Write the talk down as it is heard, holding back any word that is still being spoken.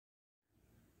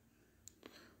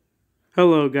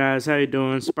Hello guys, how you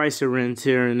doing? Spicy Rins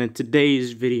here, and in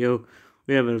today's video,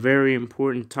 we have a very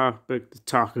important topic to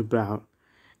talk about,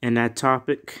 and that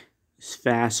topic is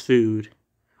fast food.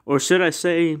 Or should I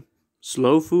say,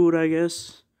 slow food, I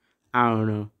guess? I don't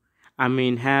know.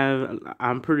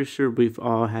 I'm pretty sure we've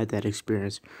all had that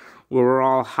experience, where we're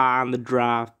all high on the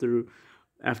drive-through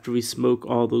after we smoke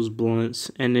all those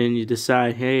blunts, and then you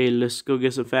decide, hey, let's go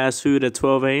get some fast food at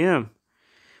 12 a.m.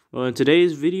 Well, in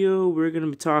today's video, we're going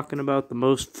to be talking about the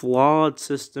most flawed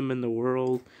system in the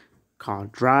world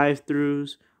called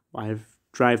drive-thrus, why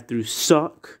drive-thrus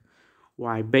suck,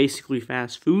 why basically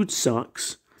fast food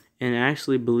sucks, and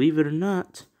actually, believe it or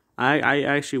not, I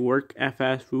actually work at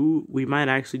fast food. We might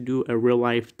actually do a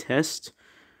real-life test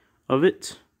of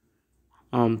it.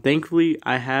 Thankfully,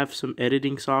 I have some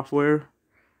editing software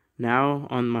now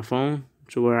on my phone,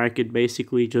 so where I could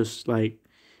basically just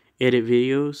edit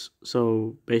videos.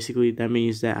 So basically that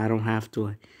means that I don't have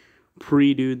to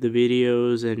pre-do the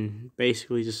videos and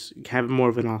basically just have more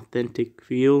of an authentic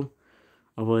feel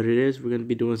of what it is. We're going to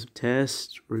be doing some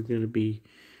tests. We're going to be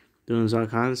doing all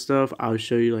kinds of stuff. I'll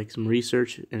show you some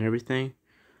research and everything.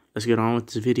 Let's get on with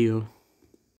this video.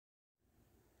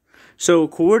 So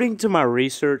according to my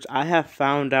research, I have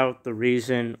found out the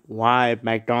reason why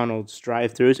McDonald's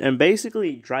drive-thrus, and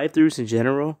basically drive-thrus in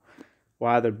general,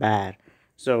 why they're bad.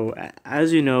 So,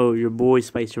 as you know, your boy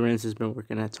Spicy Rins has been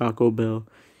working at Taco Bell.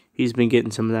 He's been getting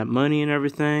some of that money and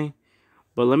everything.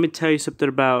 But let me tell you something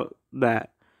about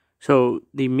that. So,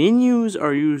 the menus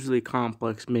are usually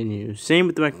complex menus. Same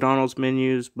with the McDonald's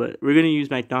menus, but we're going to use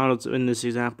McDonald's in this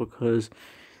example because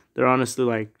they're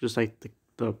honestly just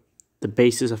the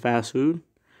basis of fast food.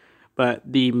 But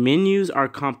the menus are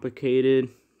complicated.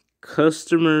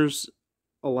 Customers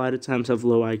a lot of times have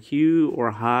low IQ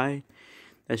or high.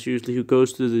 That's usually who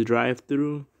goes through the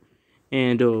drive-thru,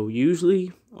 and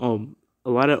usually a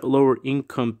lot of lower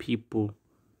income people,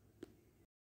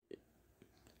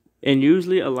 and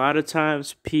usually a lot of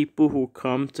times people who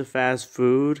come to fast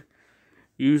food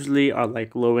usually are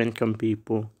low income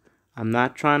people. I'm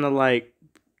not trying to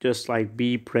just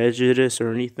be prejudiced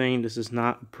or anything. This is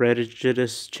not a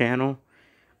prejudice channel.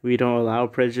 We don't allow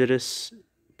prejudice,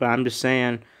 but I'm just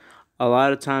saying a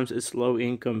lot of times it's low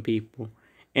income people.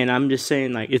 And I'm just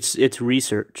saying, it's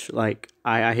research.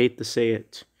 I hate to say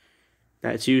it.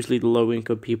 That's usually the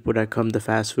low-income people that come to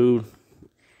fast food.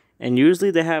 And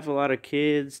usually they have a lot of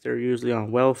kids. They're usually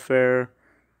on welfare.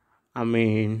 I'm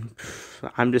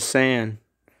just saying.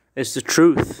 It's the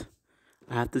truth.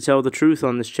 I have to tell the truth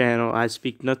on this channel. I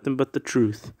speak nothing but the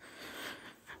truth.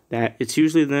 That it's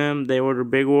usually them. They order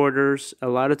big orders a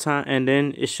lot of time. And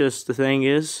then it's just, the thing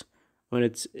is,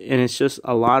 it's just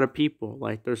a lot of people.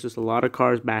 There's just a lot of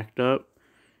cars backed up.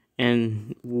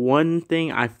 And one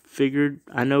thing I figured,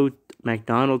 I know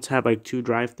McDonald's have 2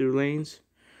 drive-through lanes,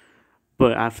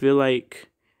 but I feel like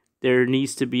there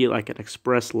needs to be an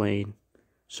express lane.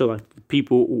 So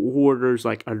people who orders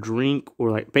a drink,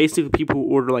 or basically people who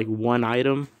order one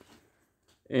item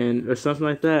and or something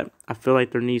like that. I feel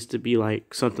like there needs to be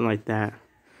something like that.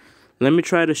 Let me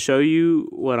try to show you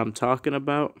what I'm talking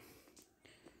about.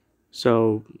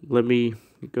 So let me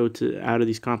go out of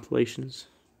these compilations.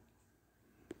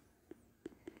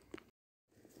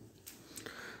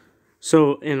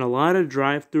 So in a lot of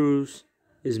drive-thrus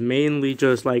is mainly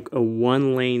just a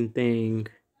 1-lane thing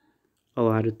a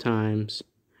lot of times.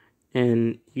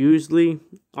 And usually,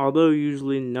 although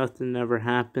usually nothing ever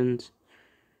happens,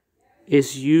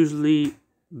 it's usually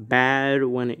bad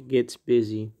when it gets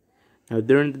busy. Now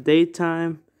during the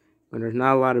daytime, when there's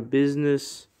not a lot of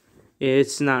business,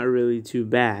 it's not really too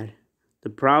bad.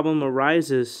 The problem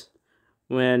arises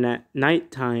when at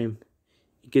nighttime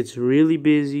it gets really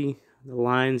busy, the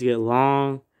lines get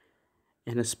long,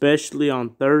 and especially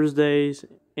on Thursdays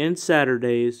and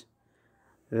Saturdays,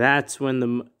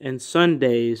 and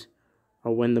Sundays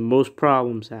are when the most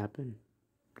problems happen.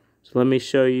 So let me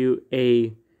show you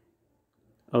a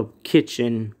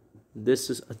kitchen.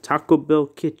 This is a Taco Bell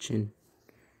kitchen,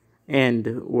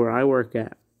 and where I work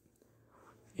at.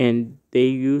 And they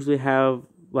usually have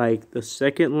the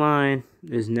second line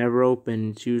is never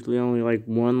open. It's usually only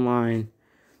one line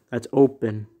that's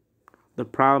open. The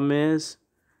problem is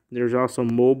there's also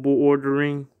mobile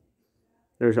ordering.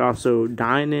 There's also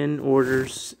dine-in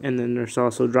orders, and then there's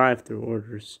also drive-thru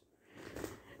orders.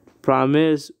 Problem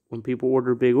is when people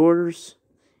order big orders,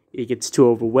 it gets too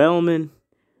overwhelming,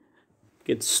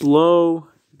 gets slow,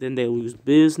 then they lose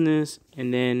business,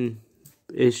 and then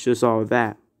it's just all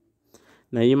that.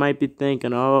 Now you might be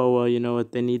thinking, oh well, you know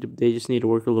what, they just need to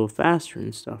work a little faster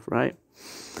and stuff, right?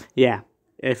 Yeah.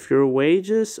 If your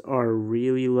wages are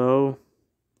really low,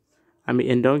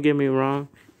 and don't get me wrong,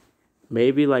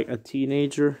 maybe like a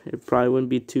teenager, it probably wouldn't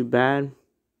be too bad.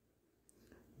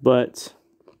 But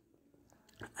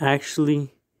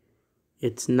actually,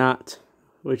 it's not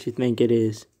what you think it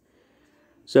is.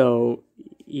 So,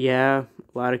 yeah,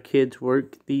 a lot of kids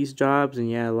work these jobs,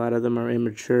 and yeah, a lot of them are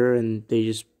immature, and they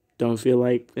just don't feel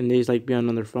like, and they just like being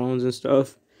on their phones and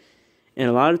stuff. And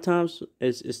a lot of times,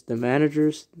 it's the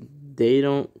managers, they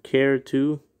don't care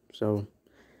too. So,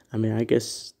 I mean, I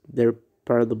guess they're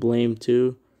part of the blame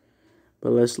too.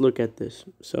 But let's look at this.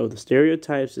 So the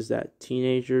stereotypes is that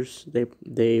teenagers,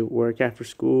 they work after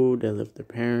school, they live with their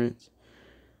parents,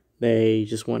 they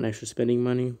just want extra spending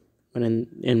money. When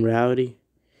in reality,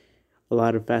 a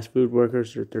lot of fast food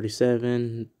workers are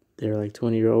 37, they're like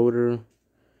 20 or older,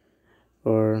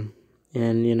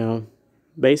 and you know,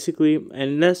 basically,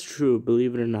 and that's true,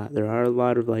 believe it or not, there are a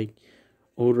lot of like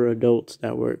older adults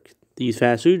that work these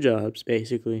fast food jobs,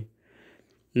 basically.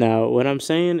 Now, what I'm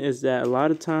saying is that a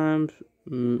lot of times,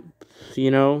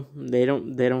 you know, they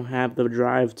don't have the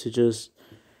drive to just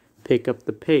pick up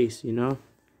the pace, you know.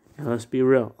 And let's be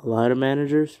real, a lot of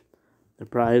managers, they're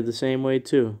probably the same way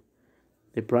too.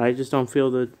 They probably just don't feel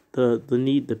the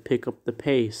need to pick up the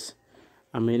pace.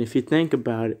 I mean, if you think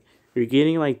about it, you're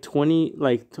getting like 20,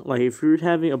 like if you're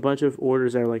having a bunch of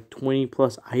orders that are like 20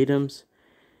 plus items,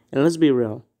 and let's be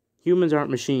real, humans aren't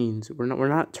machines. We're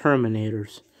not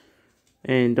Terminators.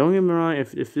 And don't get me wrong,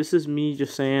 if this is me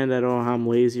just saying that, oh, I'm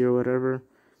lazy or whatever,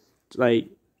 like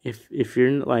if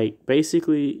you're like,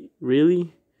 basically,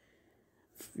 really,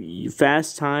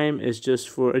 fast time is just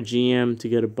for a GM to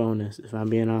get a bonus, if I'm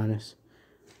being honest.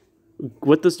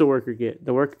 What does the worker get?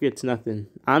 The worker gets nothing.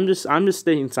 I'm just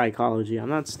stating psychology. I'm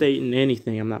not stating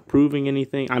anything. I'm not proving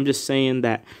anything. I'm just saying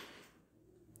that,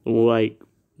 like,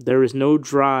 there is no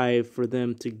drive for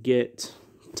them to get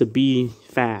to be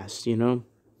fast, you know?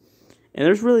 And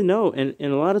there's really no, and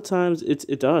a lot of times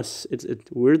it's us.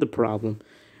 We're the problem.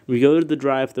 We go to the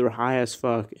drive-thru high as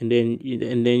fuck, and then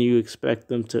you expect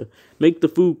them to make the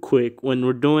food quick when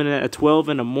we're doing it at 12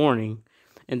 in the morning.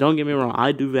 And don't get me wrong,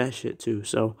 I do that shit too.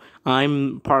 So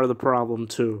I'm part of the problem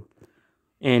too.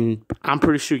 And I'm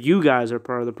pretty sure you guys are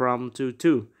part of the problem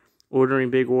too. Ordering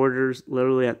big orders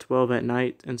literally at 12 at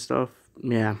night and stuff.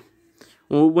 Yeah.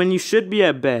 Well, when you should be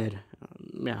at bed.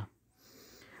 Yeah.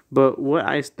 But what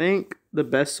I think the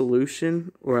best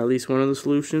solution, or at least one of the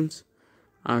solutions,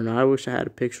 I don't know, I wish I had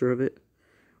a picture of it,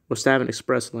 was to have an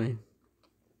express lane.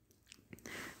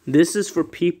 This is for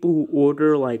people who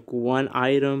order like one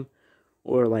item,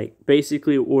 or like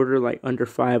basically order like under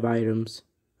 5 items.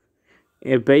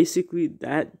 And basically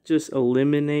that just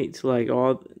eliminates like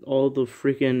all the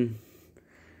freaking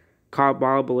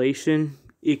combobulation.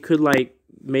 It could like,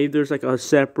 maybe there's like a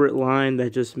separate line that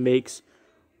just makes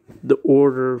the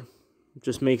order,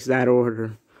 just makes that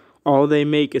order. All they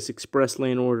make is express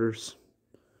lane orders.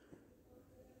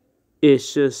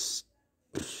 It's just,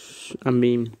 I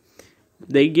mean,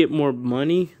 they get more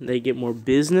money, they get more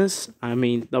business. I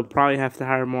mean, they'll probably have to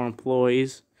hire more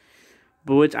employees,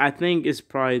 but which I think is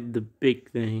probably the big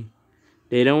thing.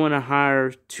 They don't want to hire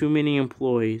too many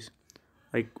employees.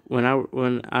 Like when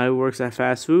I worked at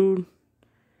fast food,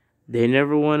 they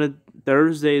never wanted,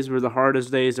 Thursdays were the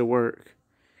hardest days to work,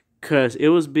 cause it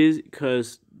was busy,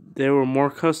 cause there were more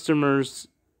customers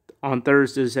on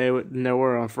Thursdays than there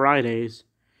were on Fridays.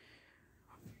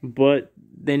 But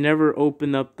they never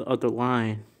open up the other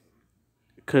line,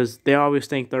 because they always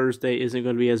think Thursday isn't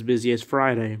going to be as busy as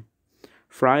Friday.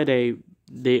 Friday,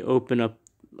 they open up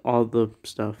all the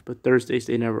stuff, but Thursdays,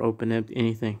 they never open up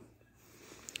anything.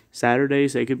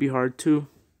 Saturdays, they could be hard too.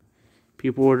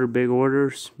 People order big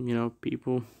orders, you know,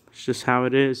 it's just how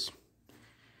it is.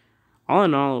 All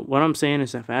in all, what I'm saying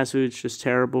is that fast food is just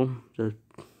terrible.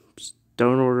 Just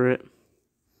don't order it,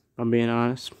 I'm being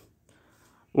honest.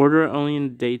 Order it only in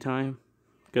the daytime,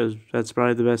 because that's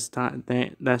probably the best time.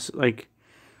 That's like,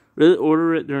 really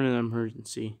order it during an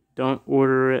emergency. Don't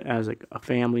order it as like a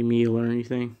family meal or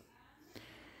anything.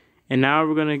 And now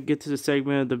we're going to get to the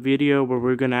segment of the video where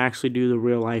we're going to actually do the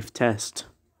real life test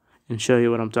and show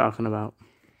you what I'm talking about.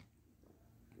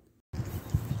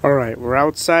 Alright, we're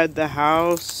outside the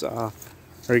house.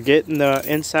 We're getting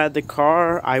inside the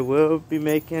car. I will be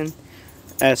making,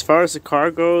 as far as the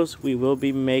car goes, we will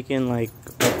be making like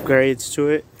upgrades to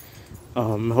it.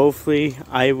 Hopefully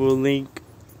I will link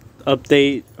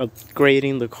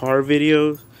upgrading the car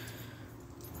videos.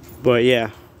 But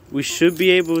yeah, we should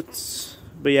be able to,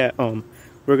 but yeah,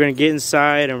 we're gonna get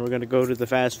inside and we're gonna go to the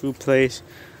fast food place.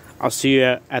 I'll see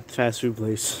you at the fast food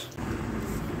place.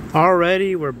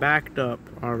 Already, we're backed up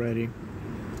already.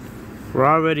 We're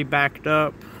already backed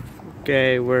up.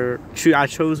 Okay, I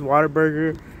chose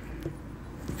Whataburger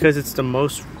because it's the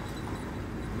most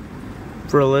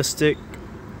realistic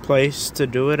place to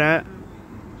do it at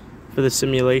for the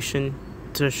simulation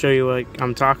to show you what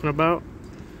I'm talking about.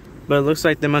 But it looks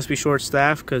like they must be short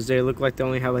staffed because they look like they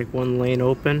only have like one lane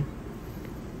open.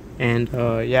 And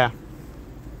yeah,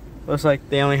 looks like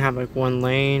they only have like one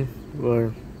lane.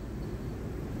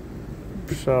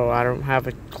 So I don't have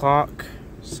a clock,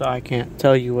 so I can't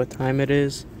tell you what time it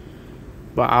is,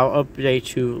 but I'll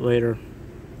update you later.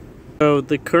 So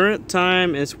the current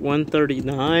time is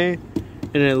 1:39,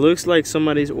 and it looks like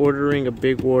somebody's ordering a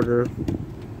big order.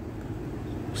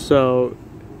 So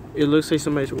it looks like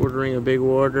somebody's ordering a big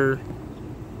order.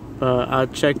 I'll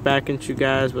check back into you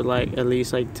guys with like at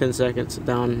least like 10 seconds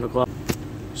down the clock.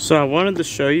 So I wanted to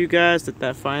show you guys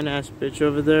that fine ass bitch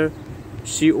over there,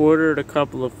 she ordered a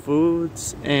couple of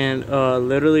foods, and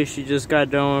literally she just got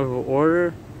done with her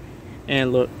order.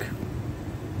 And look,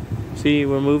 see,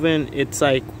 we're moving. It's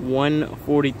like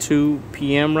 1:42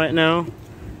 p.m. right now,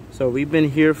 so we've been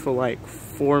here for like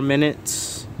 4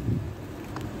 minutes.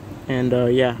 And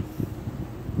yeah.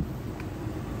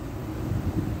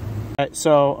 Alright,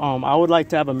 so I would like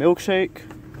to have a milkshake.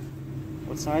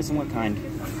 What size and what kind?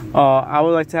 I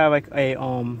would like to have like a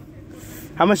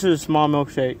how much is a small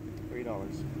milkshake?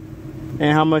 $3.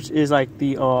 And how much is like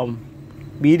the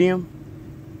medium?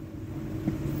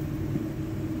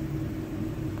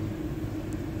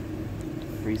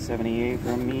 $3.78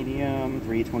 for a medium,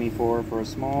 $3.24 for a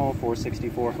small,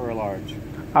 $4.64 for a large.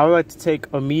 I would like to take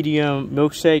a medium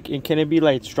milkshake, and can it be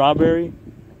like strawberry?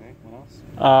 Okay, what else?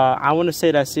 I want to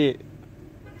say that's it.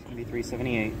 It's gonna be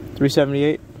 $3.78.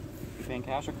 $3.78. You paying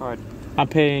cash or card? I'm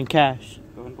paying cash.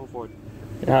 Go ahead and pull forward.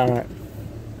 Yeah, all right.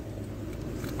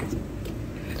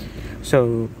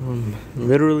 So,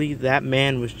 literally, that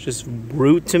man was just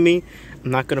rude to me.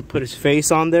 I'm not gonna put his face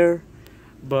on there,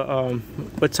 but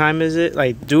what time is it?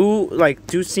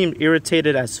 Dude seemed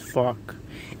irritated as fuck,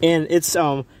 and it's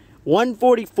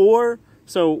 1:44.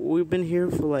 So we've been here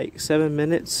for like 7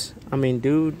 minutes. I mean,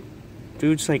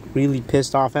 dude's like really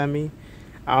pissed off at me.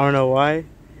 I don't know why.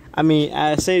 I mean,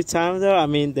 at the same time though, I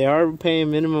mean they are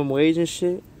paying minimum wage and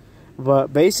shit.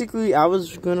 But basically, I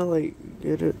was gonna like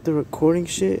get the recording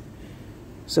shit.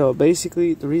 So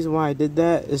basically, the reason why I did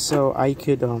that is so I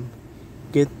could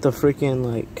get the freaking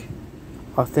like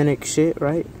authentic shit,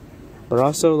 right? But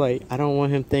also like I don't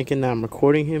want him thinking that I'm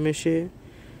recording him and shit.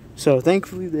 So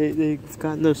thankfully they've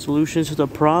gotten the solution to the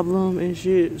problem and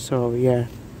shit. So yeah.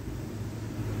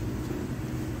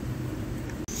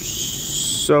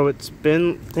 So it's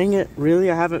been, dang it, really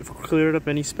I haven't cleared up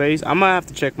any space. I might have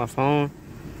to check my phone.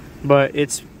 But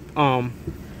it's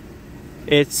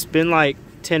been like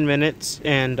 10 minutes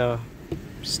and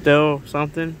still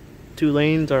something. 2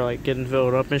 lanes are like getting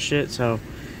filled up and shit, so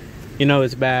you know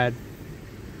it's bad.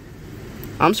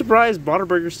 I'm surprised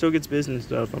Burger still gets business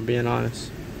though, if I'm being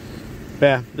honest. But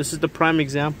yeah, this is the prime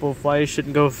example of why you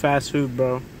shouldn't go fast food,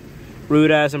 bro. Rude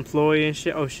ass employee and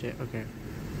shit. Oh shit, okay.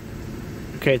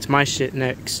 Okay, it's my shit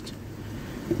next.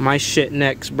 My shit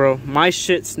next, bro. My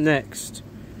shit's next.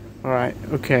 Alright,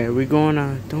 okay, we going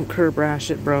don't curb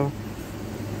rash it, bro.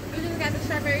 You just got the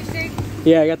strawberry shake?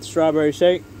 Yeah, I got the strawberry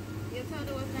shake. Your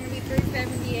total was going to be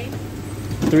 $3.78.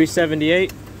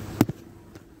 $3.78.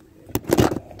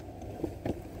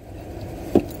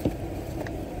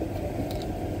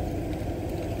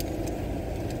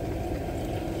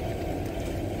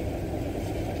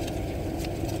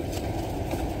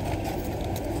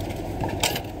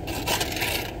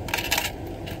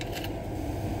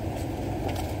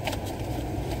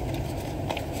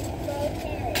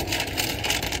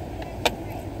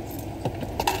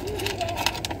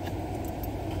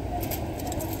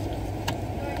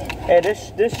 Hey,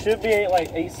 this should be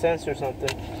like 8 cents or something.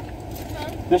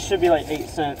 This should be like 8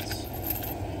 cents.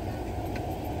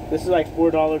 This is like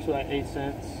 $4 for like 8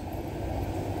 cents.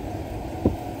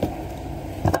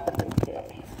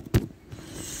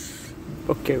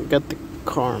 Okay, we got the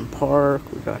car in park.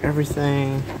 We got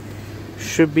everything.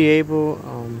 Should be able.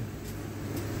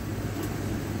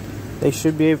 They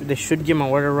should get my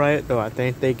order right though. I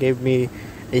think they gave me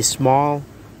a small,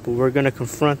 but we're gonna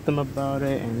confront them about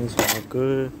it, and it's all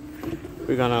good.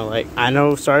 We're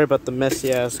gonna sorry about the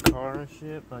messy ass car and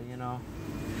shit, but you know,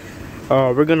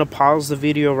 we're gonna pause the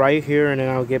video right here and then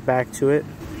I'll get back to it.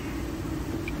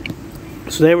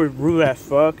 So they were rude as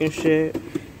fuck and shit,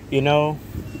 you know.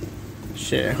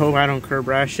 Shit, I hope I don't curb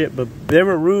rash shit, but they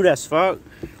were rude as fuck.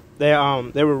 They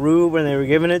were rude when they were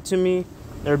giving it to me.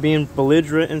 They were being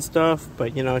belligerent and stuff,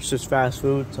 but you know, it's just fast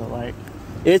food, so like,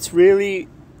 it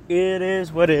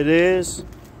is what it is.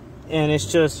 And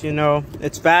it's just, you know,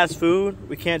 it's fast food.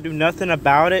 We can't do nothing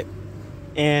about it.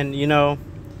 And, you know,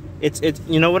 it's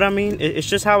you know what I mean? It's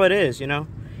just how it is, you know.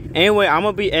 Anyway, I'm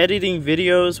gonna be editing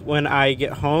videos when I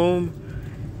get home,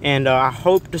 and I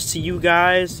hope to see you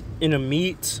guys in a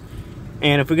meet.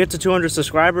 And if we get to 200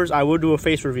 subscribers, I will do a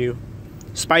face review.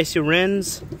 Spicy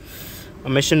Rins, our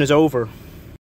mission is over.